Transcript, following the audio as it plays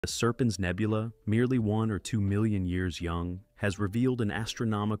The Serpent's Nebula, merely 1 or 2 million years young, has revealed an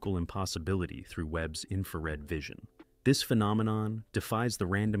astronomical impossibility through Webb's infrared vision. This phenomenon defies the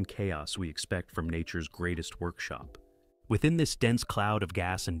random chaos we expect from nature's greatest workshop. Within this dense cloud of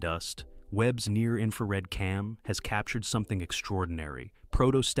gas and dust, Webb's near-infrared cam has captured something extraordinary: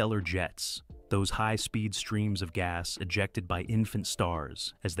 protostellar jets, those high-speed streams of gas ejected by infant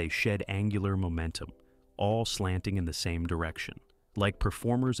stars as they shed angular momentum, all slanting in the same direction. Like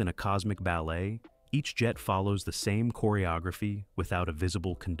performers in a cosmic ballet, each jet follows the same choreography without a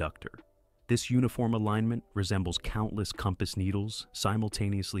visible conductor. This uniform alignment resembles countless compass needles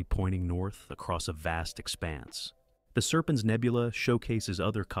simultaneously pointing north across a vast expanse. The Serpent's Nebula showcases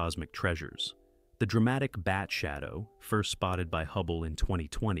other cosmic treasures. The dramatic bat shadow, first spotted by Hubble in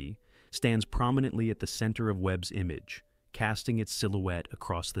 2020, stands prominently at the center of Webb's image, casting its silhouette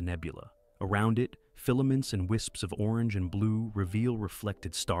across the nebula. Around it, filaments and wisps of orange and blue reveal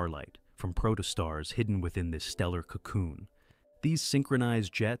reflected starlight from protostars hidden within this stellar cocoon. These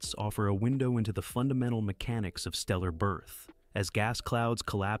synchronized jets offer a window into the fundamental mechanics of stellar birth. As gas clouds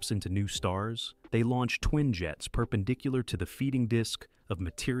collapse into new stars, they launch twin jets perpendicular to the feeding disk of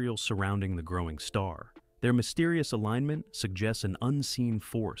material surrounding the growing star. Their mysterious alignment suggests an unseen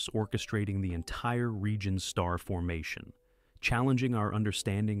force orchestrating the entire region's star formation, challenging our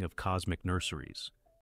understanding of cosmic nurseries.